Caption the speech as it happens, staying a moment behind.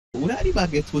that the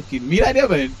bag gets working? Me that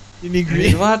man. In the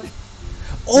green. What?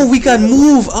 Oh, we can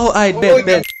move. Oh, I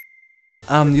bet.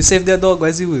 You saved that dog,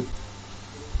 where's he with?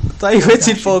 Thought you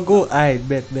waiting for a go. I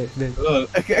bet. Oh,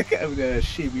 I'm gonna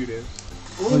shame you there.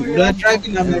 That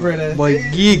driving my brother. Boy,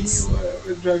 gigs.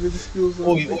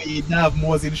 Oh, you have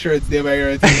more insurance there by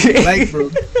your like, bro.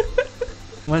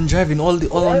 Man driving all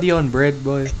on the on bread,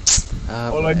 boy.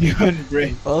 All on the on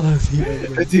bread. All on the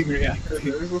on bread. I think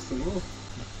reacting.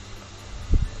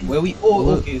 Where we? Oh,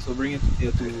 okay. So bring it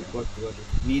here to what?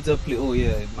 Needs a plate. Oh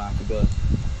yeah, Mark God.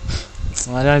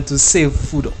 I want to save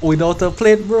food without a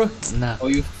plate, bro. Nah. Oh,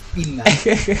 you feel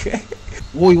that?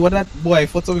 Boy, what that boy? I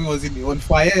thought something was on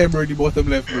fire, bro. The bottom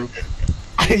left, bro.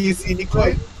 You see the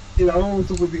coin? Yeah, I want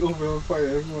to put the oven on fire.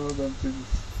 Every one of them things.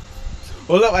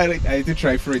 Hold up, I need to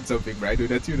try throwing something, bro. I do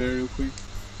that, real quick.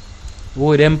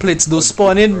 Whoa, them plates do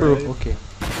spawn in, bro. Okay.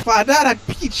 Father, that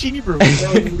peachy, bro.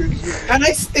 Can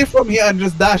I stay from here and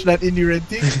just dash that in the red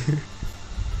thing?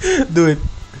 Do it.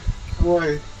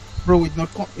 Why? Bro, it's not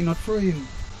throwing.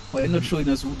 But it's not showing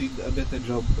us who did a better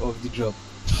job of the job.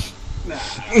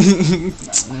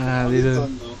 Nah, they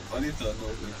don't.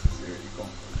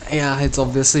 Yeah, it's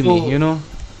obviously me, you know.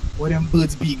 What them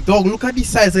birds big? Dog, look at the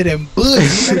size of them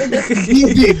birds. Look at them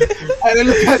big. And then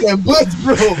look at them birds,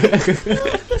 bro.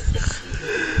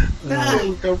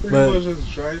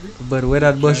 But where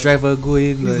that bus driver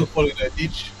going? He's not following that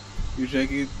ditch. You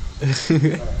check it.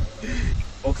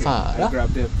 Okay, I grab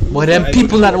them. But them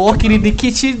people not walking in the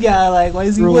kitchen, guy. Like, why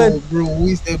is he bro, who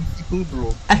is them people,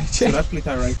 bro? So that plate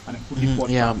right and then put the pot.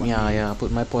 Yeah.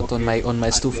 Put my pot on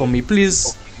my stove for me,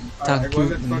 please. Thank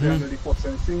you.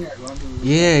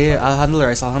 Yeah. I'll handle the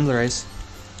rice.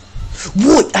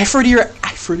 What? I threw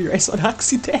the rice on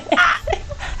accident.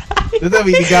 Does that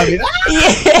mean you got it?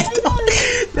 Yeah.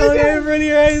 No, I threw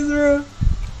the rice, bro.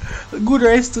 Good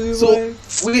rice to you, boy.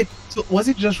 Wait. So was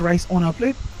it just rice on a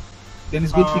plate? Then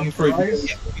it's good for you for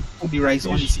it. Put the rice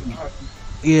on the seaweed.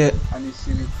 Yeah.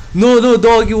 No,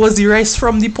 dog. It was the rice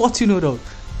from the pot, you know, dog.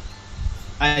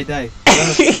 I die.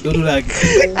 Don't do that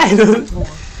again. I don't.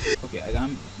 Okay, I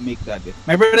can't make that bit.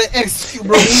 My brother XQ,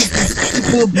 bro.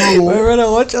 My brother,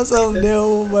 watch yourself there.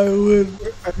 Oh my word.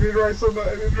 I need rice on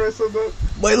that.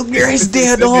 Boy, look the rice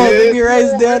there, dog. Look the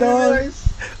rice there, dog.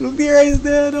 Look the rice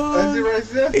there, dog. I see rice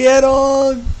there? Yeah,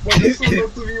 dog. But this is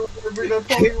not to be bring that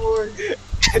for me, boy.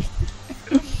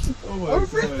 Oh my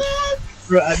god.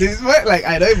 Bro, at this point, like,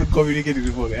 I don't even communicate with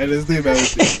the phone. I just do my own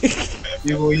thing.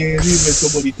 You go, yeah, let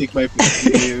somebody take my place.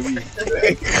 You hear me?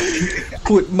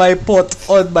 Put my pot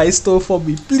on my stove for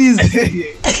me, please. I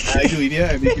do it,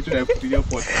 yeah. I make it sure I put in your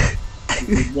pot.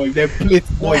 Boy, them plate,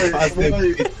 boy, pass them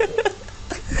plate.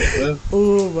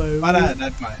 Oh my god.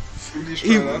 That man.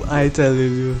 I tell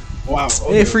you. Wow.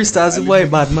 Okay. Hey, free stars, boy,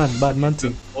 bad man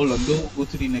thing. Hold on, go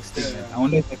to the next thing. I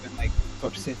wonder if I can, like,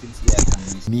 touch settings here.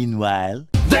 Meanwhile,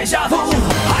 Deja vu,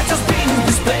 I've just been in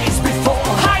this place before.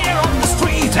 Higher on the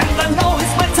street, and I know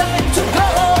it's my time to go.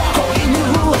 Going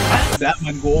new. That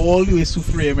man go all the way to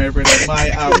frame, my brother. My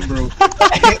arm, bro.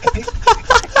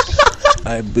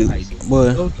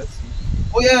 Boy.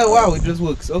 Oh yeah, wow, it just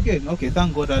works. Okay,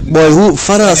 thank God that. Boy, who,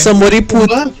 father, somebody put.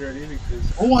 Dog,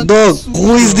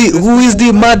 who is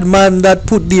the madman that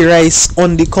put the rice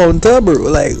on the counter, bro?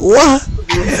 Like, what?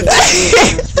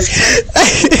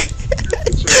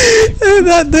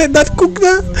 that cook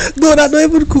that? No, that don't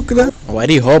even cook that. Why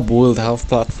the hub will have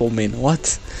platforming?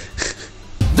 What?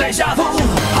 Deja vu.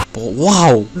 Oh,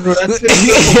 wow. Bro, that's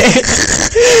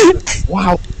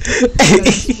wow.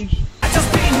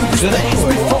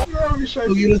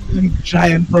 Look at this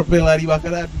giant propeller at the back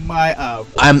of that. My arm.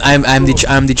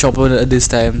 I'm the chopper this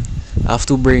time. I have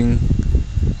to bring.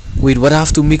 Wait, what I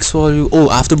have to mix for you? Oh,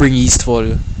 I have to bring yeast for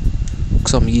you.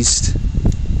 Some yeast.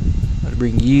 I'll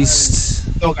bring yeast.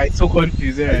 Dog, I'm so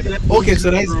confused. Right? Okay,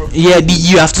 so that's yeah.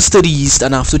 You have to stir the yeast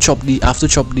and I have to chop the. I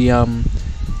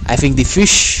think the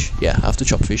fish. Yeah, I have to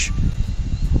chop fish.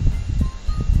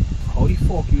 How the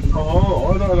fuck you do?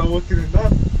 Oh, no, I'm working in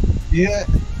that. Yeah.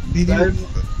 Did you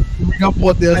bring a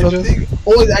pot there or something?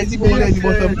 Oh, I see bowl at the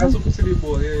bottom.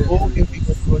 Oh,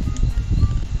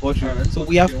 okay, so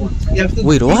we have to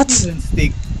wait, what?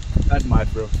 Steak. That mad,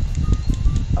 bro.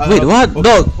 Wait, what? Okay.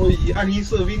 Dog. Oh, and he's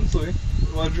serving, so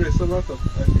what dress a lot of.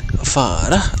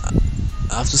 Father,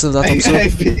 I have to serve that up, so.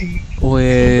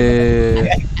 Wait,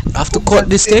 I have to cut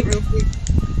the steak.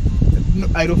 No,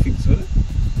 I don't think so.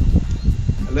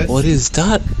 What is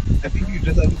that? I think you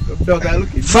just have to dog. I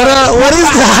look at Father, what is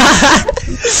that?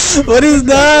 What is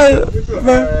that?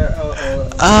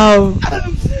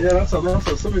 Yeah, that's a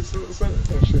serve it so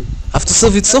shit. I have to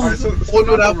serve it so. Oh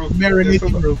no, that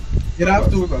marinating, bro. You have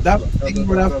to that thing,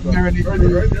 bro. That marinating.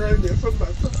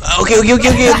 Okay.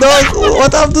 Dog,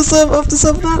 what I have to serve? I have to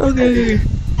serve that. Okay.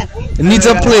 It needs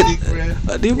a plate.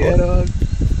 Yeah, dog.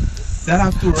 That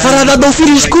have to Farah, that don't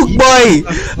finish cook, boy.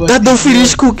 That don't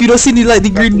finish cook. You don't see the like the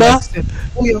green bar.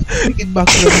 Oh, you have to take it back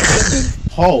to the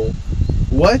seven. How?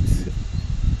 What?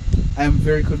 I am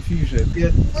very confused.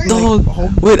 Yeah. Dog,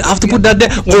 Like, wait, I have to put that there.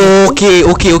 Okay.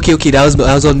 That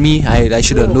was on me. I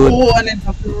should have known. Oh, and then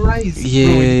have to rise.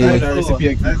 Yeah. Bro,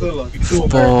 That's a lot.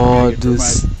 For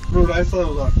this. Bro, that's a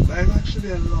lot. That's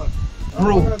actually a lot.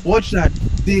 Bro, watch that.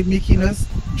 They making us.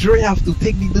 Dre have to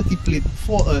take the dirty plate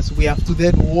for us. We have to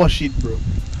then wash it, bro.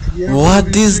 Yeah,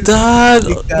 What bro, is we- that?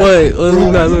 Like that. Wait, Bro,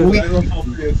 look at That's look. enough for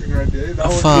plating right there. That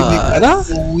was- Farah.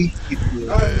 So wicked, bro.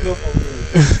 That's enough for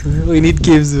plating. We need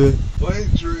games, bro. Boy,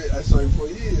 Dre, I saw him for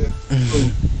years.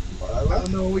 But I I like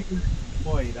don't know. We can.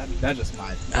 Boy, that just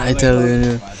mad. I tell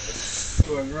you, that's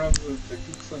yeah. mad. to and Rams will take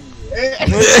it some.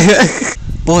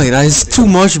 Boy, that is too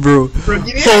much, bro. Bro,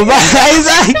 give me For my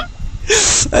side.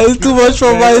 That is too much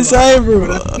for my side, bro.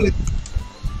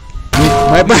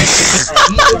 My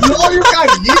No, you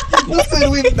can't. Listen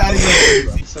with that.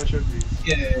 It's such a beast.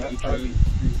 Yeah.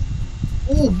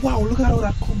 Oh wow! Look at all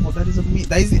that combo. That is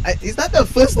amazing. That is that the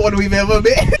first one we've ever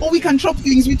made? Oh, we can chop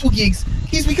things with 2 gigs.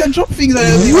 Yes, we can chop things.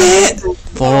 Wait.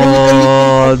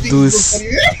 For this.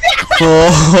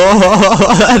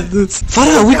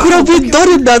 Farah, we could have been done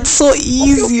it that so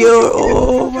easy.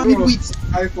 Oh, I mean, wait.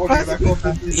 I forget I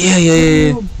completely.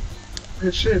 yeah.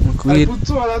 Hey, shit. Wait. I put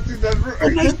 2 of that in that,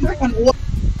 bro.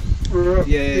 Bro,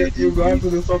 Yeah, you go to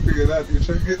do something like that. You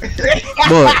check it.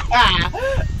 But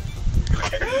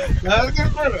That's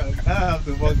good for us. I have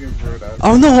to fucking bro that. I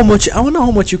don't know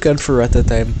how much you can throw at a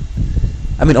time.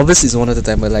 I mean, obviously it's one at a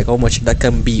time, but like how much that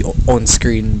can be on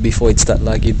screen before it start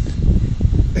lagging.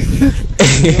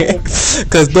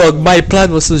 Cause dog, my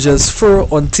plan was to just throw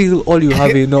until all you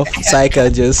have enough, so I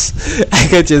can just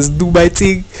do my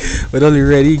thing when all you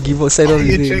ready, give us all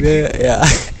the thing. Yeah.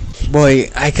 Boy,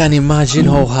 I can imagine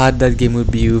how hard that game would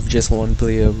be with just one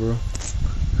player, bro.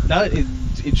 That is,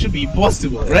 it should be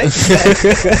impossible, right?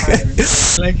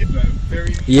 I like it, man.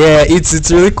 Very. Yeah, it's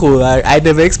really cool. I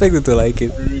never expected to like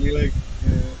it. I really like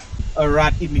a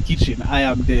rat in the kitchen. I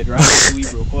am dead.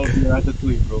 Ratatouille, bro. Call me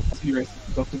Ratatouille, bro. Serious.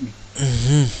 Talk to me.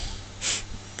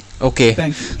 Okay.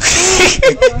 Thank you.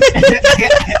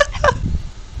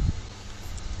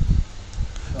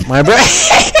 My bro.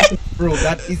 Bro,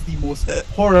 that is the most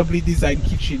horribly designed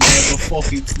kitchen I ever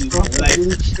fucking seen. Like, I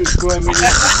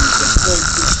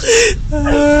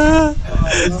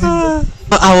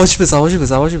watch this.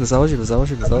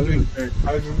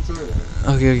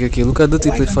 Okay. Look at the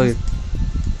title for it.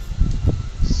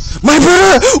 My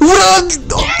brother, run!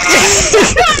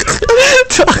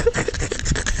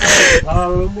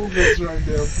 Remove it right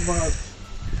there, man.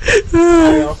 I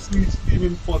have 3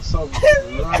 steaming pots of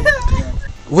right there.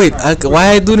 Wait, why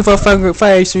I doing for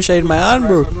fire extinguisher in my hand,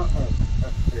 bro? to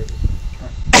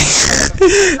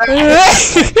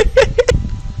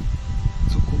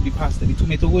cook the pasta, the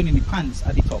tomato going in the pans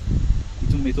at the top.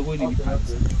 The tomato going in the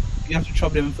pans. You have to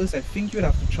chop them first. I think you would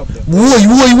have to chop them. Whoa,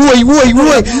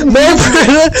 my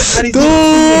brother,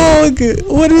 dog,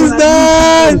 what is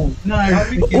that?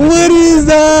 What is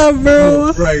that,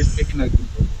 bro?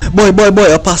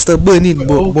 Boy, a pasta burning,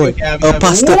 boy, a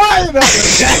pasta.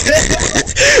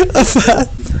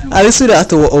 I listen to have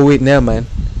to. Oh wait, never mind.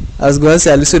 I was going to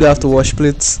say I listen to have to wash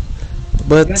plates,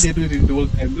 but. They do it in the whole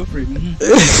time. Go for it.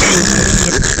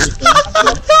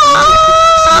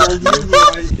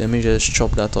 Let me just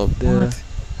chop that up there.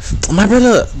 My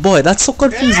brother, boy, that's so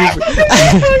confusing.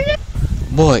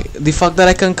 Boy, the fact that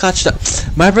I can catch that.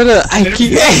 My brother, I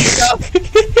keep.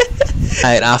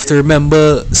 Alright, I have to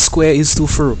remember square is to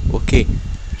throw, okay.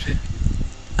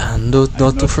 And not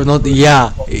to throw, not.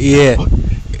 Yeah.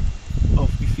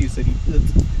 Off the face of the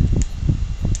earth.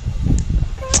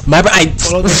 My brother,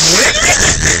 Follow them.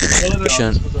 Follow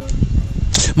them.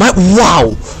 My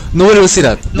wow! Nobody will see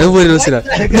that. Nobody will see that.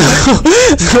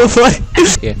 Nobody.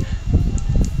 Yeah.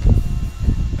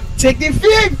 Take the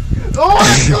thing! Oh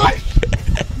my gosh!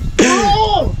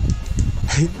 No!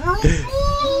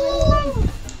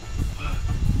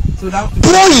 So now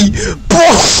Boy!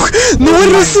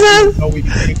 Nobody will see that. now we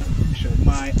take position.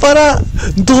 My Para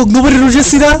dog, nobody will just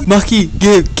see that. Maki,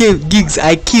 gigs,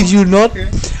 I kid you not.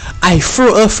 I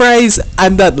throw a fries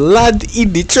and that land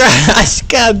in the trash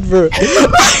can, bro.